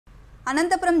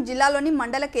అనంతపురం జిల్లాలోని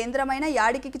మండల కేంద్రమైన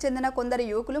యాడికికి చెందిన కొందరు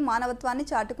యువకులు మానవత్వాన్ని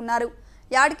చాటుకున్నారు.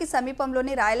 యాడికి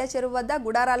సమీపంలోని రాయల చెరువు వద్ద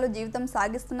గుడారాల్లో జీవితం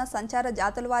సాగిస్తున్న సంచార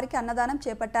జాతుల వారికి అన్నదానం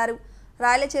చేపట్టారు.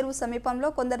 రాయల చెరువు సమీపంలో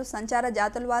కొందరు సంచార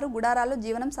జాతుల వారు గుడారాల్లో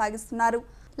జీవనం సాగిస్తున్నారు.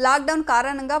 లాక్డౌన్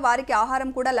కారణంగా వారికి ఆహారం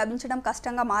కూడా లభించడం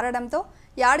కష్టంగా మారడంతో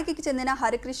యాడికికి చెందిన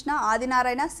హరికృష్ణ,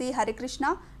 ఆదినారాయణ, సి హరికృష్ణ,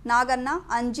 నాగన్న,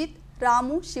 అంజిత్,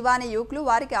 రాము, శివాని యువకులు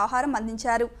వారికి ఆహారం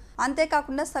అందించారు.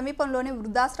 అంతేకాకుండా సమీపంలోని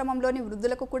వృద్ధాశ్రమంలోని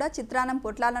వృద్ధులకు కూడా చిత్రాన్నం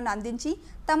పొట్లాలను అందించి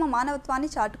తమ మానవత్వాన్ని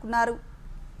చాటుకున్నారు.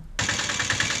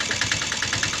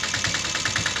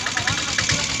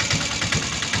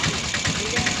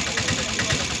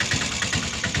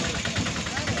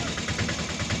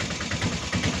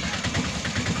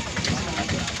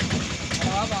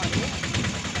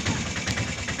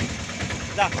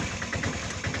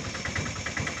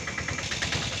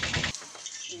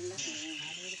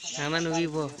 అన్న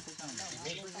నువ్వు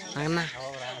అన్న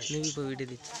నువ్వు వీడియో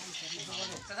తెచ్చి